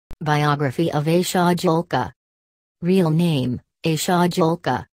Biography of Ayesha Jhulka. Real name, Ayesha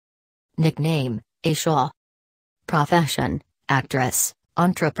Jhulka. Nickname, Ayesha. Profession, actress,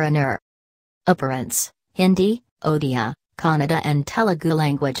 entrepreneur. Appearance, Hindi, Odia, Kannada and Telugu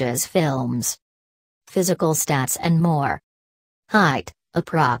languages films. Physical stats and more. Height,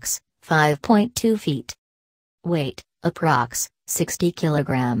 approx. 5.2 feet. Weight, approx. 60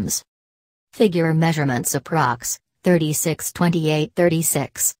 kilograms. Figure measurements approx. 36 28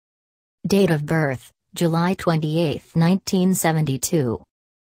 36. Date of birth, July 28, 1972.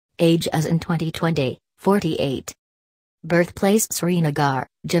 Age as in 2020, 48. Birthplace Srinagar,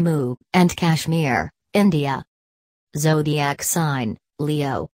 Jammu and Kashmir, India. Zodiac sign,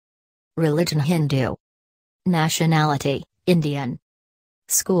 Leo. Religion Hindu. Nationality, Indian.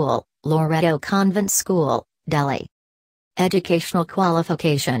 School, Loreto Convent School, Delhi. Educational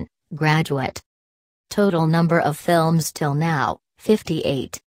qualification, graduate. Total number of films till now,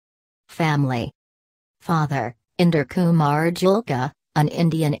 58. Family. Father, Inder Kumar Jhulka, an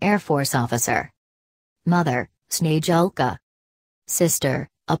Indian Air Force officer. Mother, Sneha Jhulka. Sister,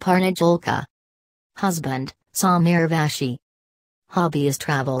 Aparna Jhulka. Husband, Samir Vashi. Hobbies: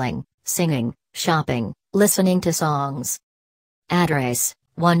 traveling, singing, shopping, listening to songs. Address,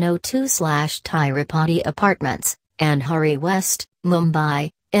 102/Tirupati Apartments, Andhari West, Mumbai,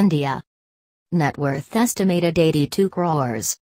 India. Net worth estimated 82 crores.